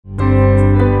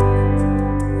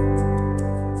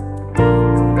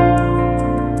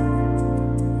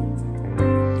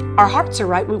hearts are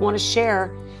right, we want to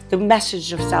share the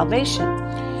message of salvation.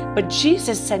 But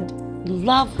Jesus said,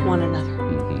 love one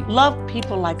another. Love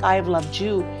people like I have loved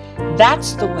you.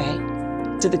 That's the way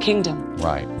to the kingdom.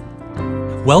 Right.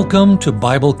 Welcome to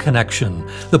Bible Connection,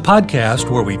 the podcast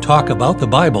where we talk about the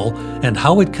Bible and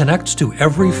how it connects to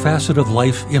every facet of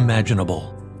life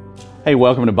imaginable. Hey,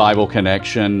 welcome to Bible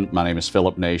Connection. My name is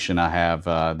Philip Nation. I have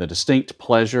the distinct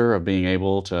pleasure of being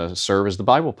able to serve as the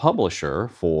Bible publisher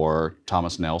for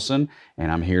Thomas Nelson,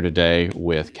 and I'm here today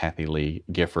with Kathie Lee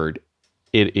Gifford.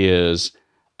 It is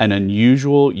an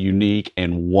unusual, unique,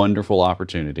 and wonderful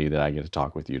opportunity that I get to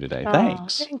talk with you today. Oh,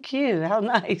 Thanks. Thank you. How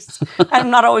nice.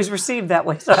 I'm not always received that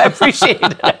way, so I appreciate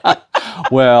it.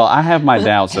 Well, I have my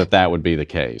doubts that that would be the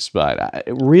case, but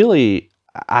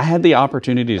I had the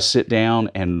opportunity to sit down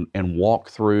and walk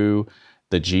through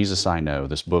the Jesus I Know,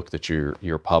 this book that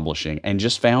you're publishing, and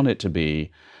just found it to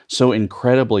be so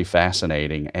incredibly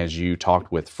fascinating as you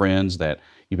talked with friends that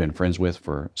you've been friends with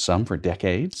for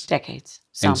decades. Decades.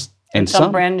 And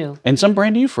some brand new. And some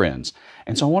brand new friends.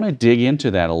 And so I want to dig into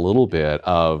that a little bit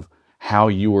of how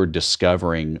you were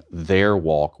discovering their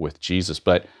walk with Jesus.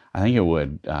 But I think it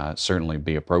would certainly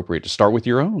be appropriate to start with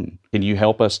your own. Can you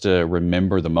help us to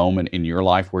remember the moment in your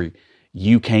life where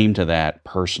you came to that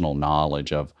personal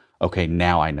knowledge of, okay,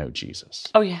 now I know Jesus?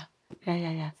 Oh, yeah.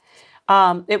 Yeah.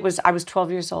 I was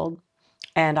 12 years old,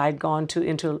 and I'd gone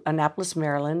into Annapolis,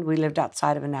 Maryland. We lived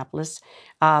outside of Annapolis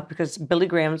because Billy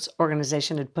Graham's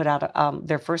organization had put out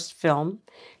their first film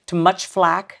to much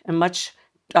flack and much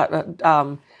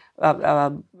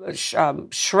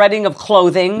shredding of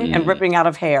clothing and ripping out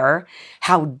of hair.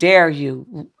 How dare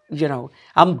you? You know,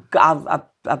 I'm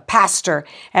a pastor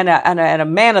and a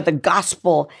man of the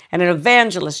gospel and an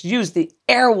evangelist use the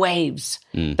airwaves,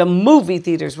 the movie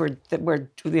theaters where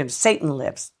Satan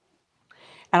lives.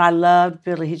 And I loved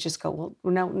Billy. He'd just go,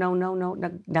 well, no.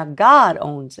 Now God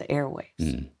owns the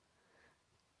airwaves.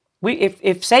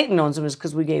 If Satan owns them, it's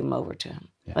because we gave them over to him.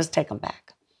 Yeah. Let's take them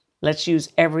back. Let's use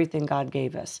everything God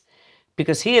gave us,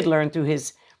 because he had learned through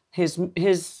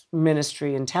his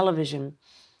ministry and television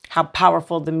how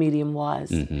powerful the medium was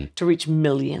to reach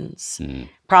millions.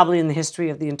 Probably in the history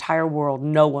of the entire world,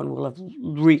 no one will have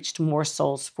reached more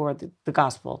souls for the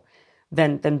gospel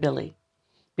than Billy.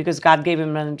 Because God gave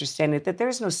him an understanding that there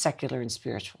is no secular and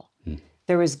spiritual.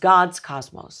 There is God's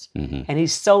cosmos. And he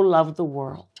so loved the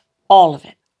world, all of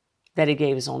it, that he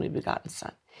gave his only begotten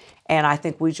son. And I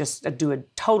think we just do a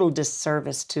total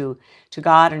disservice to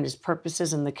God and his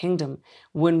purposes in the kingdom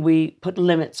when we put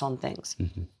limits on things.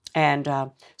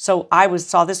 And so I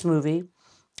saw this movie,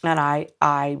 and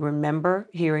I remember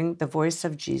hearing the voice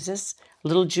of Jesus,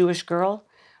 little Jewish girl,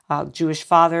 Jewish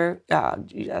father,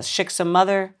 shiksa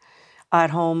mother,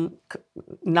 at home,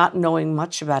 not knowing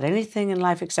much about anything in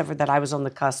life except for that I was on the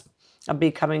cusp of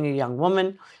becoming a young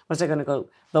woman. Was I going to go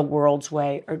the world's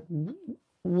way, or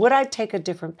would I take a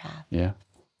different path? Yeah.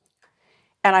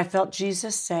 And I felt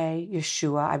Jesus say,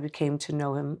 Yeshua, I became to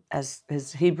know him as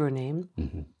his Hebrew name.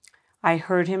 I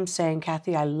heard him saying,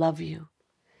 Kathie, I love you.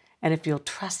 And if you'll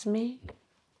trust me,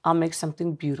 I'll make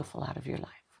something beautiful out of your life.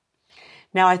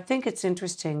 Now, I think it's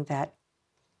interesting that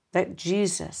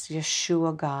Jesus,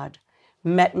 Yeshua, God,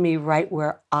 met me right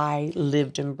where I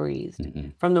lived and breathed.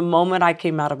 From the moment I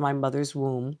came out of my mother's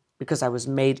womb, because I was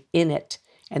made in it,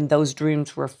 and those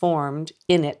dreams were formed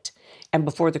in it. And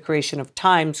before the creation of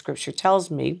time, Scripture tells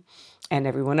me, and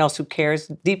everyone else who cares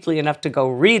deeply enough to go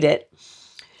read it,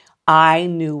 I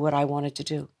knew what I wanted to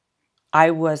do.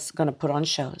 I was going to put on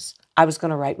shows. I was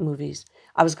going to write movies.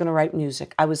 I was going to write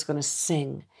music. I was going to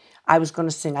sing. I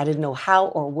didn't know how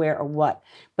or where or what,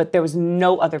 but there was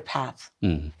no other path.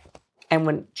 And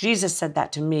when Jesus said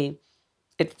that to me,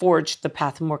 it forged the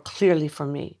path more clearly for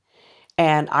me.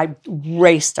 And I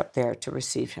raced up there to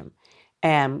receive him.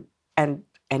 And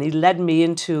he led me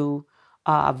into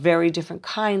a very different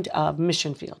kind of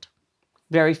mission field.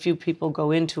 Very few people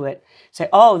go into it, say,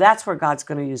 oh, that's where God's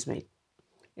going to use me.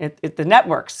 The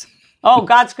networks. Oh,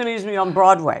 God's going to use me on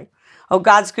Broadway. Oh,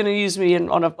 God's going to use me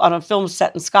on a film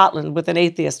set in Scotland with an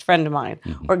atheist friend of mine.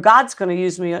 Or God's going to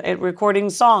use me at recording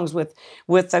songs with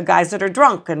guys that are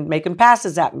drunk and making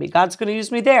passes at me. God's going to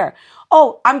use me there.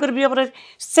 Oh, I'm going to be able to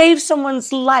save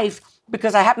someone's life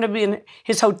because I happen to be in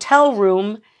his hotel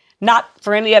room, not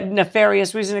for any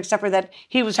nefarious reason except for that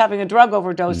he was having a drug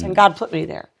overdose and God put me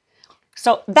there.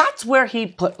 So that's where he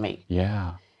put me.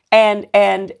 Yeah. And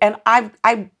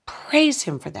I praise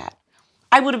him for that.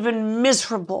 I would have been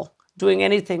miserable doing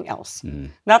anything else.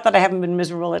 Not that I haven't been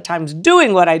miserable at times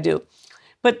doing what I do,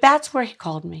 but that's where he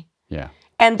called me. Yeah.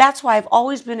 And that's why I've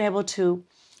always been able to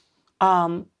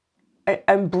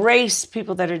embrace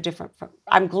people that are different from.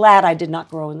 I'm glad I did not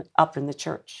grow up in the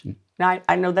church. Now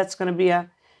I know that's going to be a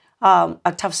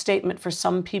tough statement for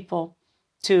some people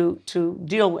to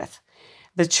deal with.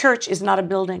 The church is not a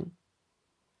building.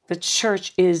 The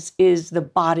church is the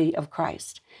body of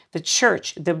Christ. The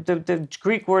church, the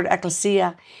Greek word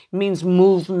ekklesia, means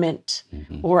movement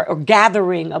or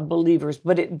gathering of believers.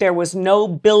 But there was no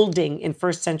building in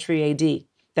 1st century AD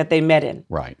that they met in.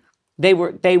 Right. There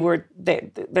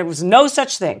was no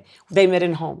such thing. They met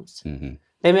in homes.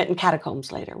 They met in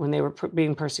catacombs later when they were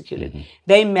being persecuted.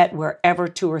 They met wherever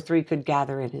 2 or 3 could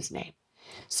gather in his name.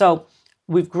 So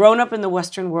we've grown up in the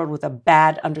Western world with a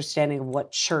bad understanding of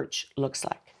what church looks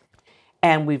like.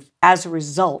 And as a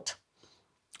result,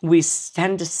 we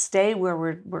tend to stay where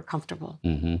we're comfortable.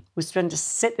 We tend to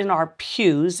sit in our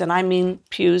pews, and I mean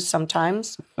pews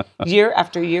sometimes, year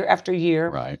after year after year.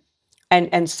 Right.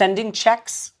 And sending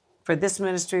checks for this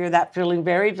ministry or that, feeling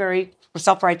very, very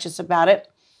self-righteous about it.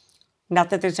 Not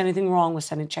that there's anything wrong with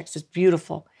sending checks. It's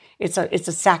beautiful. It's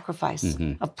a sacrifice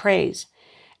of praise.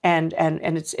 And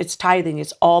it's tithing.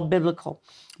 It's all biblical.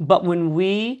 But when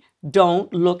we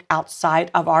don't look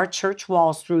outside of our church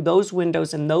walls through those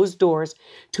windows and those doors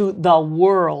to the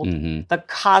world, the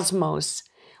cosmos,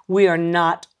 we are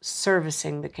not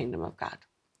servicing the kingdom of God.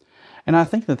 And I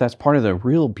think that that's part of the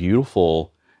real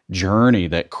beautiful journey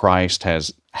that Christ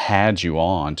has had you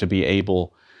on, to be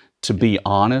able to be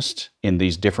honest in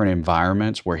these different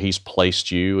environments where he's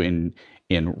placed you in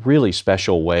really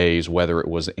special ways, whether it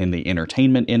was in the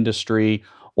entertainment industry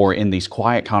or in these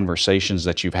quiet conversations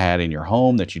that you've had in your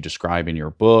home that you describe in your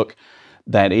book,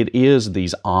 that it is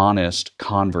these honest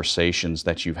conversations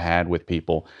that you've had with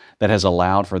people that has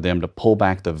allowed for them to pull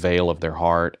back the veil of their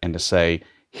heart and to say,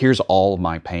 here's all of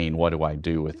my pain, what do I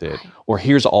do with it? Or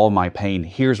here's all my pain,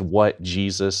 here's what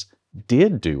Jesus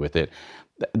did do with it.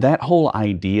 That whole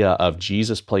idea of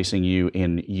Jesus placing you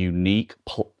in unique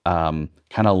kind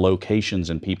of locations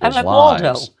in people's lives.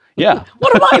 Waldo. Yeah.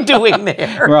 What am I doing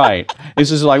there? Right. This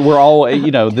is like we're all,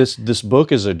 this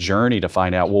book is a journey to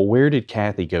find out, well, where did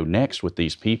Kathie go next with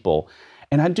these people?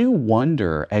 And I do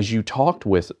wonder, as you talked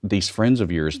with these friends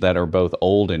of yours that are both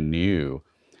old and new,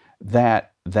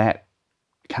 that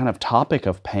kind of topic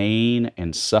of pain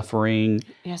and suffering,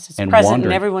 yes, it's and present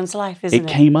wondering, in everyone's life, isn't it? It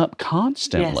came up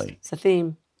constantly. Yes, it's a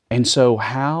theme. And so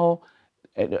how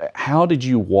did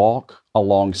you walk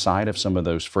alongside of some of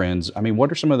those friends? I mean,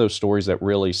 what are some of those stories that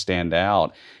really stand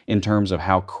out in terms of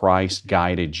how Christ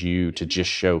guided you to just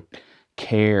show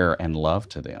care and love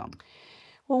to them?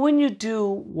 Well, when you do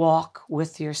walk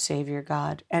with your Savior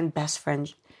God and best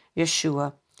friend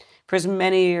Yeshua for as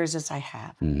many years as I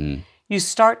have, you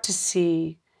start to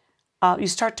see, you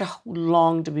start to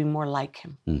long to be more like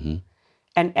him.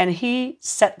 And he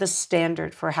set the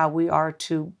standard for how we are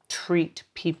to treat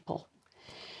people.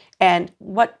 And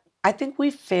what I think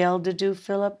we failed to do,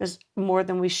 Philip, is more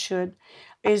than we should,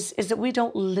 is that we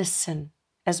don't listen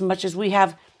as much as we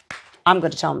have. I'm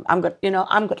going to tell them,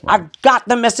 I've got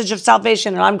the message of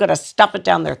salvation and I'm going to stuff it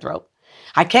down their throat.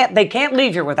 They can't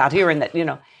leave here without hearing that,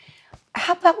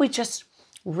 How about we just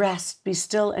rest, be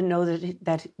still, and know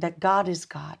that God is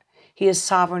God. He is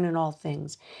sovereign in all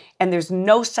things. And there's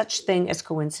no such thing as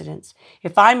coincidence.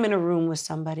 If I'm in a room with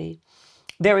somebody,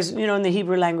 there is, in the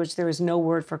Hebrew language, there is no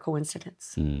word for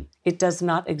coincidence. It does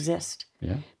not exist.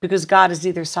 Yeah. Because God is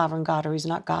either sovereign God or he's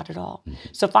not God at all.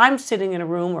 So if I'm sitting in a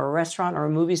room or a restaurant or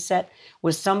a movie set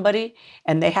with somebody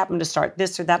and they happen to start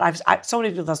this or that, so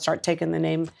many people start taking the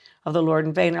name of the Lord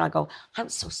in vain, and I go, I'm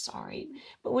so sorry,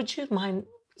 but would you mind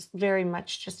very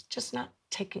much just not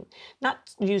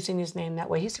using his name that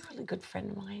way? He's a really good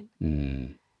friend of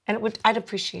mine. And I'd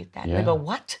appreciate that. Yeah. And they go,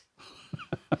 what?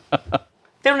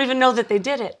 They don't even know that they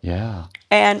did it. Yeah.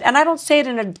 And I don't say it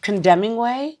in a condemning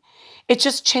way. It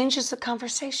just changes the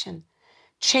conversation,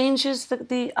 changes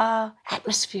the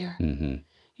atmosphere.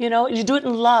 You do it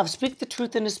in love. Speak the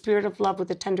truth in a spirit of love with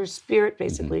a tender spirit,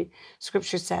 basically,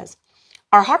 Scripture says.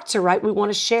 Our hearts are right. We want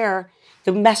to share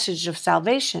the message of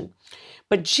salvation.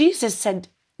 But Jesus said,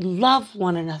 love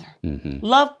one another.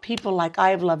 Love people like I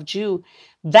have loved you.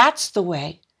 That's the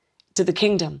way to the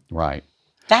kingdom. Right.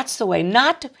 That's the way.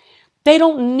 They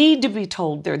don't need to be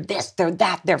told they're this, they're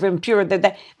that, they're impure, they're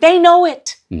that. They know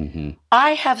it.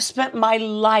 I have spent my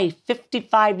life,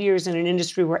 55 years in an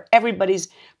industry where everybody's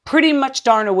pretty much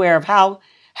darn aware of how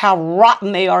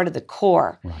rotten they are to the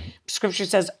core. Right. Scripture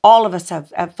says all of us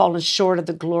have fallen short of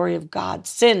the glory of God,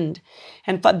 sinned.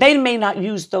 And they may not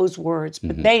use those words,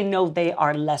 but they know they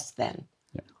are less than.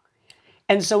 Yeah.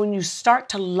 And so when you start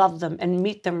to love them and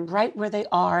meet them right where they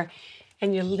are,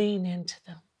 and you lean into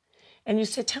them, and you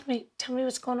say, tell me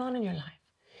what's going on in your life.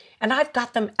 And I've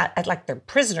got them at like they're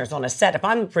prisoners on a set. If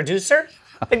I'm the producer,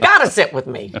 they got to sit with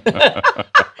me.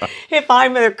 If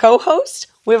I'm their co-host,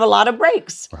 we have a lot of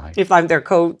breaks. Right. If I'm their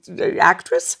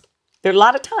co-actress, there are a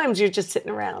lot of times you're just sitting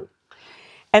around.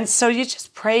 And so you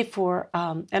just pray for,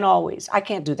 and always, I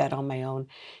can't do that on my own.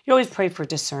 You always pray for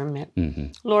discernment.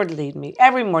 Lord, lead me.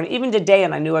 Every morning, even today,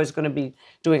 and I knew I was going to be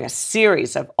doing a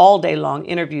series of all day long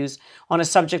interviews on a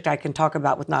subject I can talk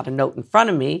about with not a note in front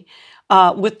of me,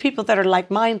 with people that are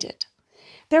like-minded.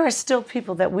 There are still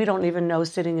people that we don't even know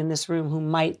sitting in this room who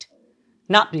might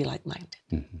not be like-minded.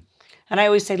 And I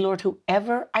always say, Lord,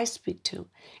 whoever I speak to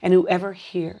and whoever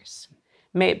hears,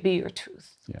 may it be your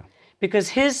truth. Yeah. Because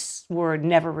his word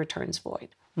never returns void.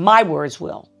 My words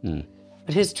will,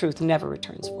 but his truth never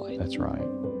returns void. That's right.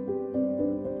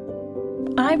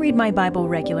 I read my Bible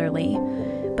regularly,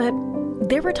 but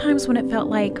there were times when it felt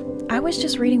like I was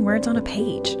just reading words on a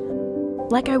page.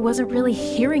 Like I wasn't really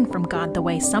hearing from God the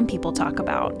way some people talk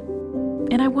about.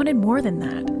 And I wanted more than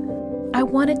that. I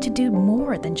wanted to do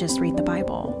more than just read the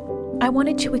Bible. I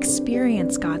wanted to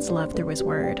experience God's love through his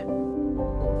word.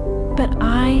 But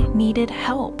I needed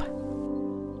help.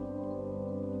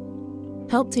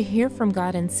 Help to hear from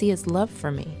God and see his love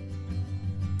for me,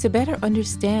 to better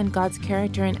understand God's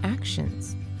character and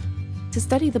actions, to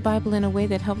study the Bible in a way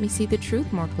that helped me see the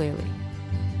truth more clearly.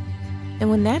 And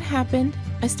when that happened,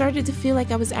 I started to feel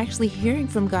like I was actually hearing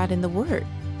from God in the Word,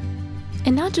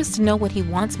 and not just to know what he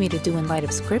wants me to do in light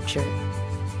of Scripture,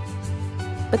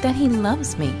 but that he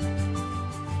loves me.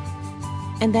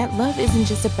 And that love isn't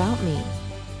just about me.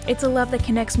 It's a love that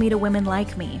connects me to women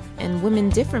like me, And women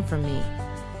different from me.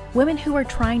 women who are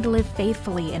trying to live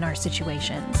faithfully in our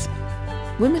situations.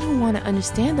 Women who want to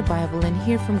understand the Bible and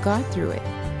hear from God through it.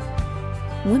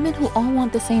 Women who all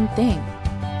want the same thing.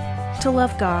 To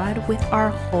love God with our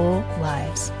whole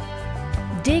lives.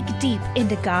 Dig deep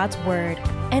into God's Word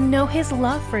and know his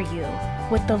love for you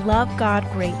with the Love God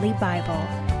Greatly Bible.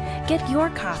 Get your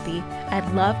copy at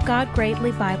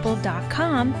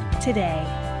lovegodgreatlybible.com today.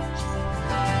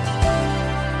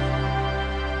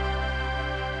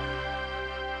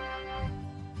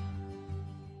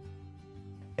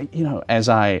 You know, as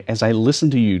I listen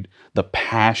to you, the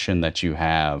passion that you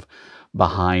have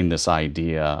behind this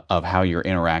idea of how you're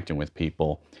interacting with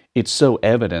people, it's so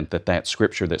evident that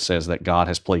scripture that says that God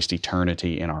has placed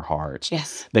eternity in our hearts,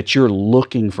 Yes. that you're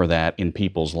looking for that in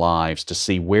people's lives to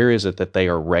see where is it that they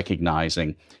are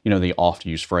recognizing, you know, the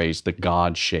oft-used phrase, the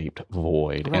God-shaped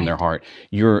void in their heart.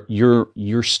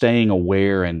 You're staying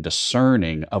aware and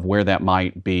discerning of where that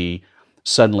might be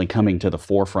suddenly coming to the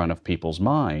forefront of people's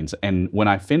minds. And when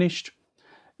I finished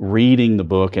reading the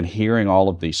book and hearing all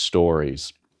of these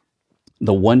stories,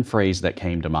 the one phrase that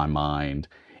came to my mind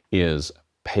is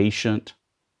patient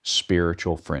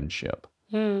spiritual friendship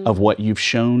of what you've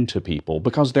shown to people.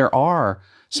 Because there are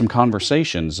some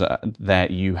conversations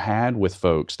that you had with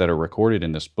folks that are recorded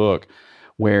in this book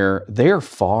where they're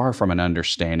far from an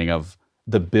understanding of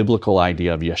the biblical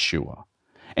idea of Yeshua,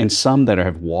 and some that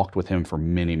have walked with him for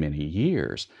many, many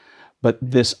years. But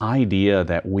this idea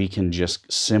that we can just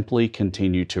simply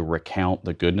continue to recount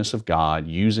the goodness of God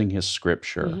using his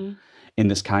scripture in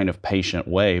this kind of patient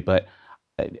way, but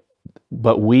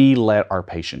we let our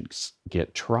patience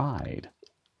get tried.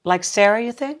 Like Sarah,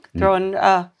 you think? Throwing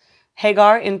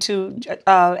Hagar into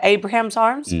Abraham's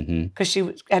arms because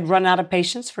she had run out of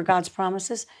patience for God's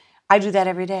promises. I do that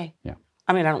every day. Yeah.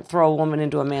 I mean, I don't throw a woman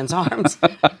into a man's arms.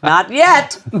 Not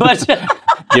yet, but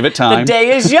Give it time. the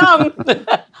day is young.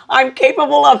 I'm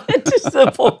capable of it, to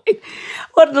the point.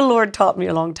 What the Lord taught me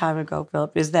a long time ago,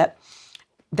 Philip, is that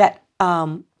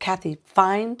Kathie,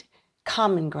 find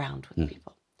common ground with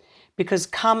people. Because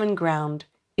common ground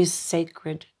is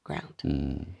sacred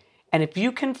ground. And if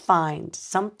you can find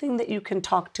something that you can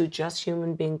talk to just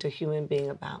human being to human being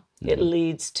about, it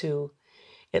leads to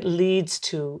an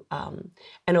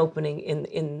opening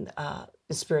in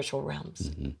the spiritual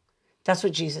realms. That's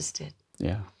what Jesus did.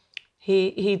 Yeah.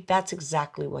 He that's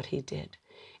exactly what he did.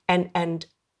 And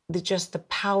just the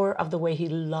power of the way he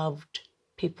loved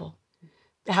people,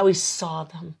 how he saw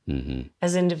them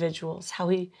as individuals, how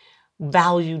he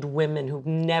valued women who've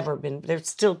never been, they're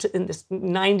still, in this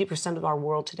 90% of our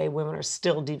world today, women are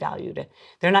still devalued.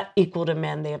 They're not equal to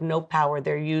men. They have no power.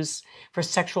 They're used for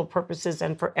sexual purposes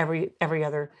and for every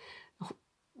other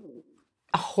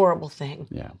horrible thing.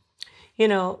 Yeah. You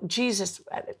know, Jesus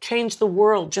changed the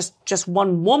world just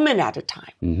one woman at a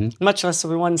time, much less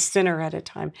one sinner at a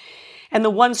time. And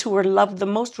the ones who were loved the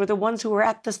most were the ones who were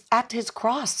at his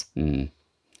cross.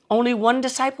 Only one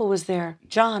disciple was there,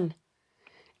 John.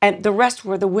 And the rest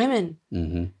were the women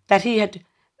that he had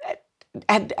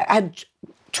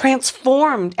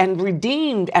transformed and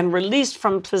redeemed and released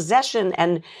from possession,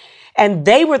 and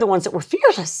they were the ones that were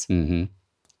fearless. Mm-hmm.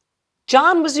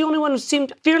 John was the only one who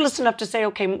seemed fearless enough to say,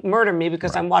 okay, murder me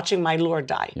because I'm watching my Lord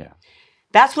die. Yeah.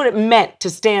 That's what it meant to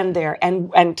stand there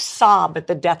and sob at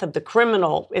the death of the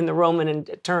criminal in the Roman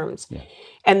terms. Yeah.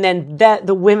 And then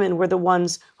the women were the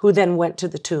ones who then went to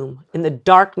the tomb in the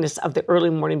darkness of the early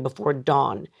morning before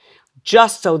dawn,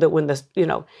 just so that when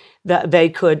they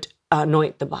could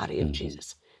anoint the body of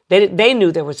Jesus. They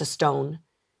knew there was a stone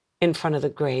in front of the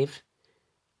grave.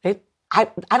 I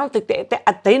don't think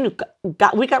they knew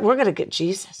God, we're going to get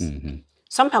Jesus. Mm-hmm.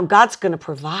 Somehow God's going to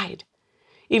provide.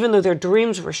 Even though their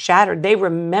dreams were shattered, they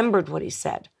remembered what he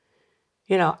said.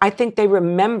 I think they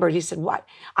remembered. He said, "What?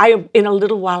 In a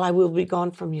little while I will be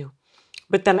gone from you,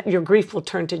 but then your grief will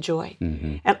turn to joy."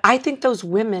 Mm-hmm. And I think those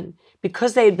women,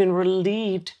 because they had been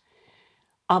relieved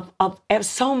of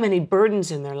so many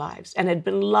burdens in their lives and had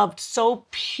been loved so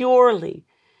purely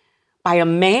by a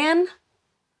man,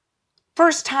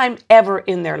 first time ever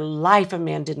in their life a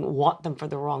man didn't want them for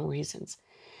the wrong reasons.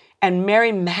 And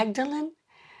Mary Magdalene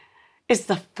is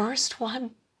the first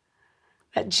one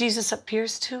that Jesus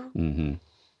appears to. Mm-hmm.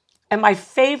 And my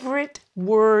favorite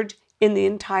word in the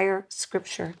entire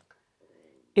scripture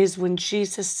is when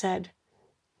Jesus said,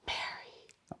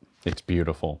 Mary. It's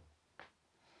beautiful.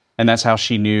 And that's how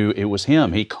she knew it was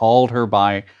him. He called her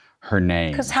by her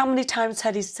name. Because how many times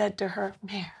had he said to her,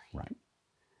 Mary? Right.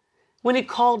 When he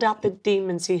called out the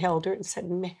demons, he held her and said,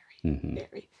 Mary, mm-hmm.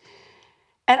 Mary.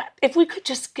 And if we could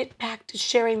just get back to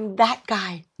sharing that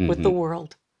guy mm-hmm. with the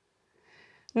world.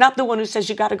 Not the one who says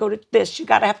you got to go to this, you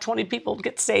got to have 20 people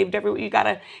get saved every week, you got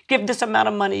to give this amount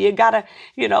of money, you got to,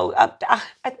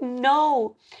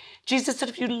 no. Jesus said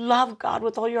if you love God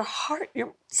with all your heart,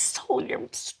 your soul, your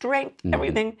strength, mm-hmm.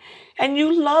 everything, and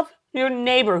you love your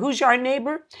neighbor. Who's our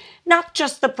neighbor? Not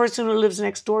just the person who lives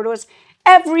next door to us.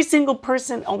 Every single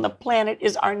person on the planet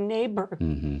is our neighbor.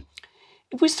 Mm-hmm.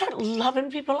 If we start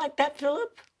loving people like that,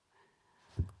 Philip,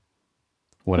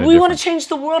 we want to change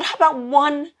the world. How about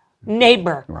one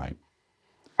neighbor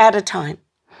at a time?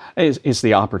 It's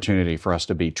the opportunity for us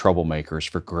to be troublemakers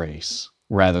for grace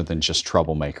rather than just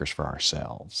troublemakers for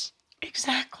ourselves.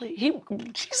 Exactly.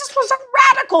 Jesus was a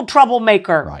radical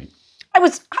troublemaker. Right.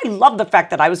 I love the fact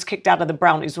that I was kicked out of the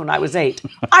Brownies when I was 8.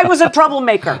 I was a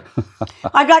troublemaker.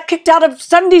 I got kicked out of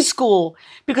Sunday school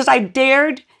because I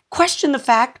dared question the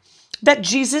fact that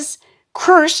Jesus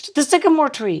cursed the sycamore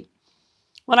tree.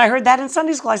 When I heard that in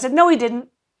Sunday school, I said, no, he didn't.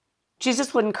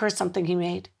 Jesus wouldn't curse something he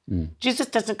made. Jesus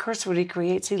doesn't curse what he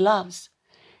creates, he loves.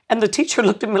 And the teacher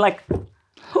looked at me like,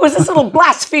 who is this little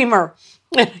blasphemer?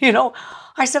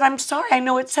 I said, I'm sorry, I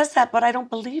know it says that, but I don't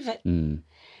believe it.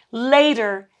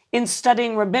 Later, in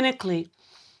studying rabbinically,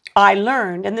 I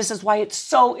learned, and this is why it's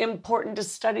so important to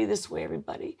study this way,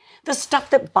 everybody. The stuff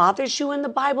that bothers you in the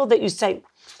Bible that you say,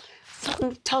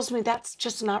 something tells me that's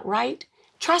just not right,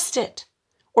 trust it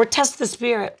or test the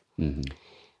Spirit. Mm-hmm.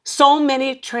 So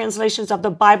many translations of the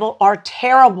Bible are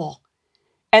terrible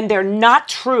and they're not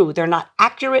true. They're not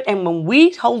accurate. And when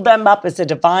we hold them up as the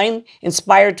divine,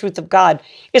 inspired truth of God,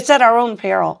 it's at our own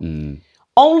peril.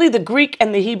 Only the Greek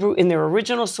and the Hebrew in their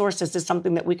original sources is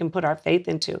something that we can put our faith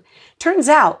into. Turns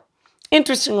out,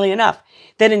 interestingly enough,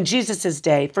 that in Jesus'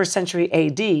 day, 1st century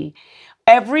AD,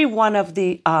 every one of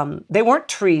the, they weren't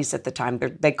trees at the time,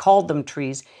 they called them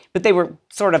trees, but they were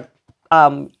sort of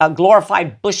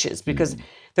glorified bushes because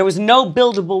there was no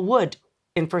buildable wood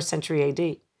in 1st century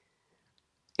AD.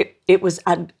 It was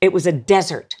a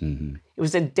desert. Mm-hmm. It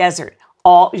was a desert.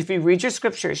 If you read your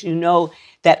scriptures, you know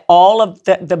that all of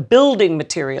the building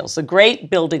materials, the great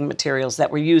building materials that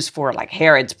were used for like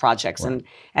Herod's projects and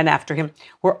after him,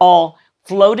 were all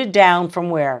floated down from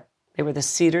where? They were the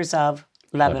cedars of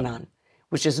Lebanon,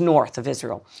 which is north of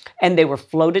Israel. And they were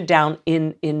floated down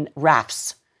in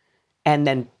rafts and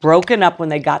then broken up when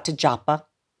they got to Joppa,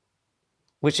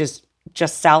 which is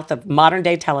just south of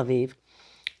modern-day Tel Aviv,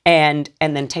 and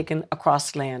then taken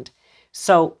across land.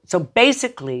 So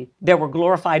basically, there were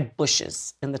glorified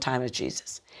bushes in the time of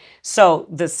Jesus. So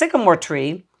the sycamore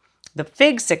tree, the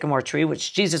fig sycamore tree,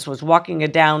 which Jesus was walking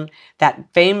down that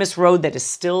famous road that is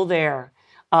still there,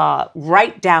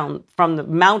 right down from the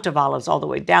Mount of Olives all the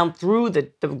way down through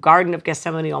the Garden of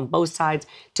Gethsemane on both sides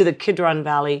to the Kidron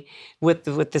Valley with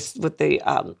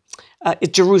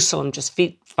Jerusalem just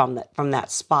feet from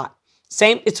that spot.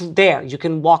 Same, it's there. You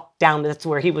can walk down. That's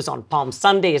where he was on Palm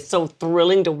Sunday. It's so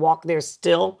thrilling to walk there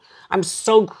still. I'm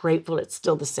so grateful it's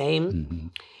still the same. Mm-hmm.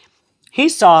 He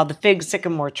saw the fig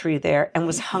sycamore tree there and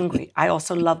was hungry. I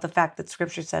also love the fact that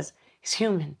Scripture says he's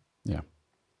human. Yeah.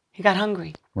 He got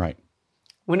hungry. Right.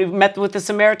 When he met with the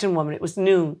Samaritan woman, it was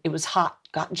noon. It was hot.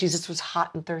 Jesus was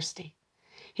hot and thirsty.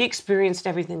 He experienced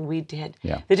everything we did.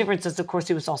 Yeah. The difference is, of course,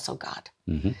 he was also God.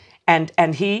 Mm-hmm.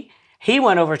 And he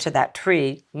went over to that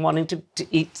tree wanting to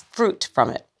eat fruit from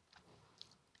it.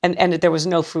 And there was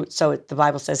no fruit, so the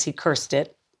Bible says he cursed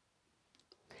it.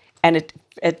 And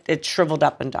it shriveled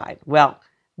up and died. Well,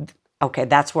 okay,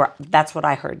 that's what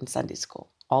I heard in Sunday school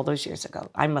all those years ago.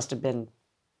 I must have been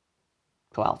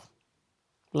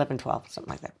 11, 12,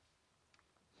 something like that.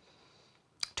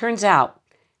 Turns out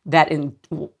that in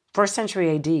 1st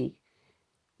century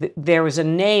AD, there was a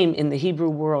name in the Hebrew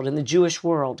world, in the Jewish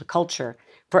world, culture,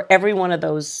 for every one of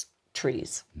those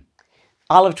trees.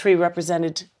 Olive tree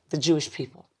represented the Jewish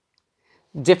people.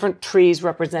 Different trees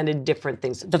represented different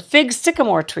things. The fig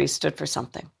sycamore tree stood for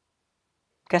something.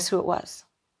 Guess who it was?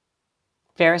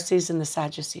 Pharisees and the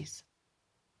Sadducees.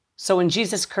 So when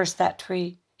Jesus cursed that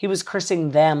tree, he was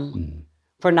cursing them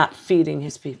for not feeding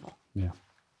his people. Yeah.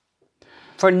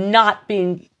 For not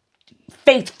being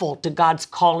faithful to God's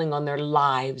calling on their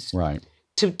lives. Right.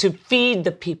 To feed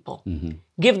the people.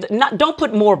 Don't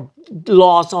put more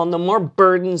laws on them, more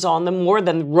burdens on them, more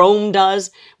than Rome does,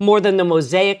 more than the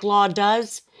Mosaic Law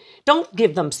does. Don't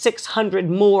give them 600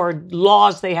 more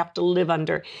laws they have to live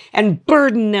under and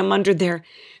burden them under their...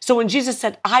 So when Jesus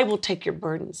said, I will take your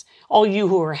burdens, all you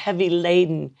who are heavy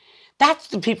laden, that's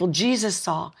the people Jesus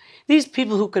saw. These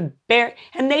people who could bear,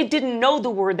 and they didn't know the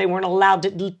word. They weren't allowed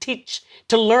to teach,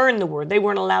 to learn the word. They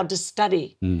weren't allowed to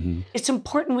study. It's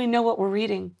important we know what we're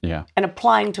reading and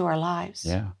applying to our lives.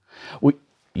 Yeah.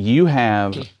 You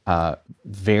have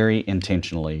very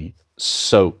intentionally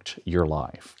soaked your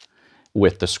life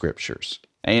with the scriptures,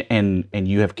 and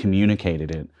you have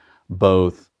communicated it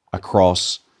both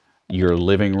across your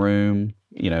living room,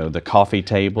 the coffee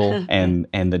table and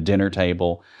the dinner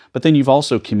table, but then you've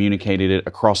also communicated it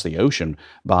across the ocean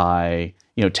by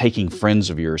taking friends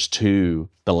of yours to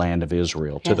the land of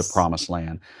Israel, to the promised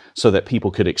land, so that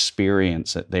people could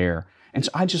experience it there. And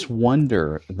so I just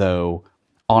wonder, though,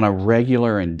 on a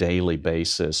regular and daily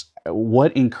basis,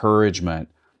 what encouragement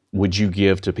would you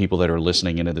give to people that are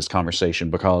listening into this conversation?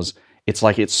 Because it's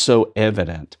like it's so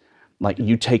evident, like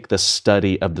you take the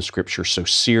study of the scripture so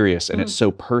serious and it's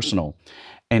so personal.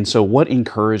 And so what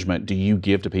encouragement do you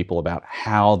give to people about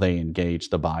how they engage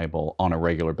the Bible on a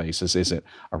regular basis? Is it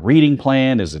a reading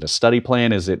plan? Is it a study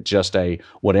plan? Is it just a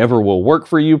whatever will work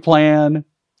for you plan?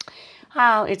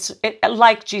 Oh, it's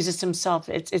like Jesus himself.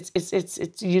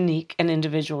 It's unique and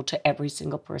individual to every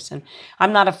single person.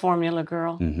 I'm not a formula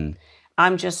girl.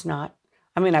 I'm just not.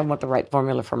 I mean, I want the right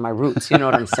formula for my roots. You know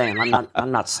what I'm saying?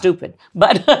 I'm not stupid.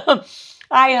 But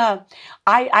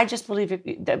I just believe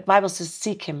the Bible says,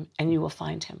 "Seek Him, and you will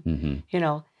find Him."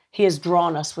 He has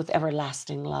drawn us with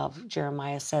everlasting love.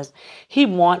 Jeremiah says He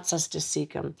wants us to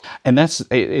seek Him. And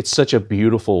it's such a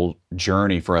beautiful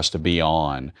journey for us to be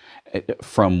on.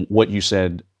 From what you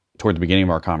said toward the beginning of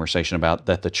our conversation about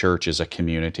that the church is a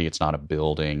community, it's not a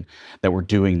building, that we're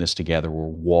doing this together, we're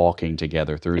walking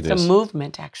together through this. It's a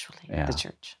movement, actually, the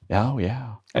church. Oh,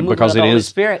 yeah. And movement because of the it Holy is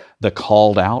Spirit. the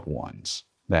called out ones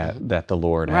that the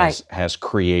Lord has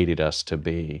created us to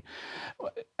be.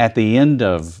 At the end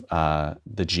of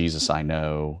the Jesus I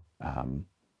Know,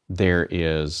 there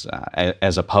is,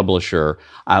 as a publisher,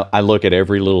 I look at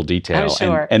every little detail. I'm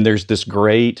sure. And there's this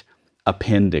great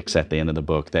appendix at the end of the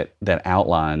book that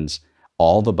outlines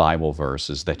all the Bible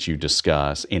verses that you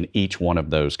discuss in each one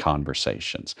of those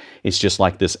conversations. It's just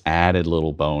like this added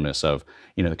little bonus of,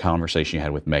 the conversation you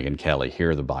had with Megyn Kelly,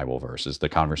 here are the Bible verses. The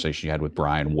conversation you had with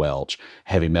Brian Welch,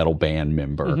 heavy metal band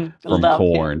member from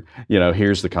Korn.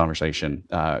 Here's the conversation,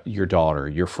 your daughter,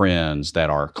 your friends that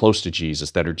are close to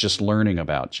Jesus, that are just learning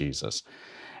about Jesus.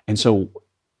 And so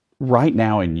right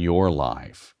now in your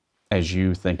life, as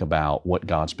you think about what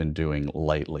God's been doing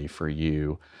lately for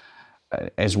you,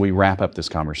 as we wrap up this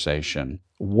conversation,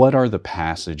 what are the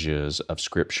passages of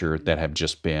Scripture that have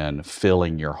just been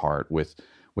filling your heart with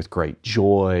great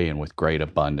joy and with great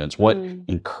abundance? What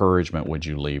encouragement would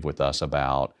you leave with us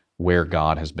about where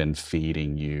God has been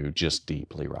feeding you just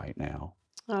deeply right now?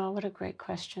 Oh, what a great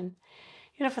question.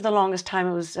 For the longest time,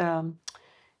 it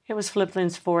was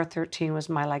Philippians 4:13 was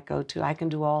my go-to. I can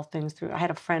do all things through. I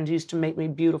had a friend who used to make me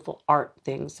beautiful art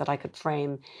things that I could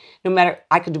frame. No matter,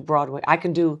 I could do Broadway. I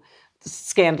can do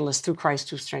Scandalous through Christ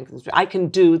who strengthens me. I can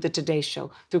do the Today Show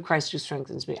through Christ who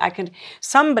strengthens me.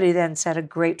 Somebody then said a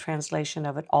great translation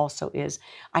of it also is,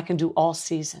 I can do all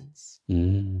seasons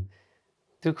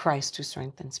through Christ who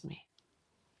strengthens me.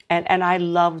 And I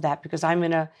love that because I'm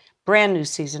in a brand new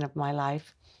season of my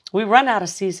life. We run out of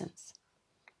seasons.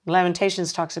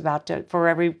 Lamentations talks about for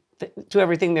every to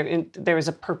everything. There is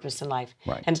a purpose in life,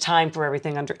 Right. and time for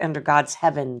everything under God's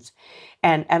heavens.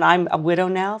 And I'm a widow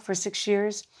now for 6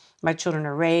 years. My children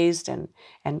are raised and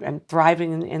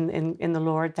thriving in the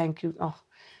Lord. Thank you. Oh,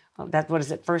 what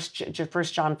is it?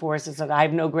 First John 4 says that I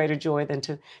have no greater joy than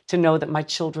to know that my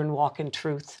children walk in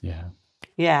truth. Yeah.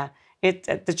 Yeah.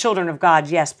 The children of God,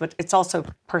 yes, but it's also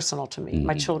personal to me.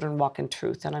 My children walk in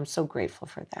truth, and I'm so grateful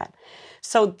for that.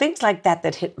 So things like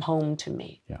that hit home to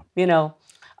me. Yeah. You know,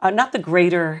 not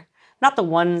the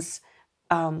ones,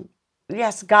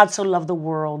 yes, God so loved the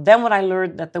world. Then when I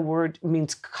learned that the word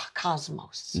means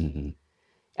cosmos,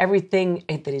 everything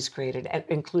that he's created,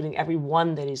 including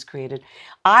everyone that he's created,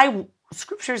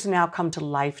 scriptures now come to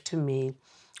life to me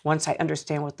once I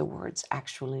understand what the words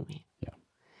actually mean.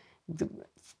 Yeah.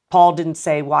 Paul didn't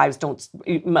say, wives,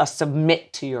 you must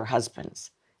submit to your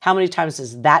husbands. How many times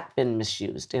has that been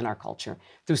misused in our culture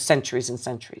through centuries and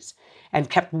centuries, and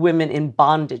kept women in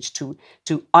bondage to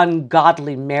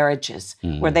ungodly marriages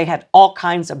where they had all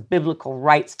kinds of biblical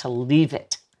rights to leave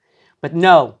it? But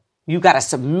no, you got to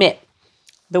submit.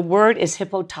 The word is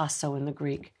hypotasso in the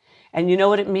Greek. And you know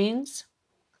what it means?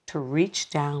 To reach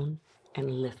down and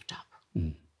lift up.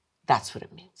 That's what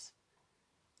it means.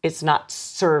 It's not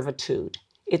servitude.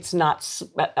 It's not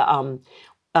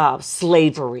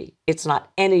slavery. It's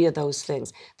not any of those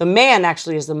things. The man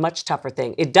actually is the much tougher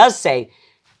thing. It does say,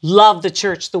 love the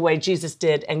church the way Jesus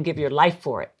did and give your life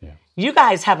for it. Yeah. You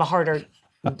guys have a harder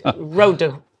road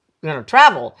to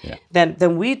travel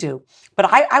than we do. But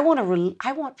I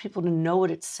want people to know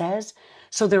what it says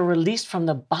so they're released from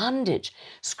the bondage.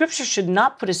 Scripture should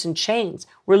not put us in chains.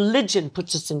 Religion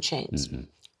puts us in chains.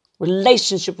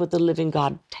 Relationship with the living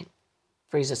God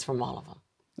frees us from all of them.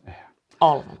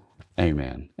 All of them.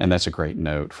 Amen. And that's a great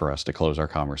note for us to close our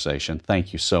conversation.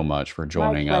 Thank you so much for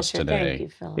joining us today. Thank you,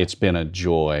 Philip. It's been a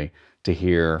joy to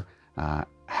hear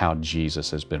how Jesus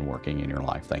has been working in your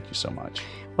life. Thank you so much.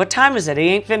 What time is it? He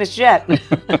ain't finished yet.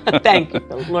 Thank you,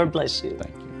 Philip. Lord bless you.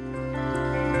 Thank you.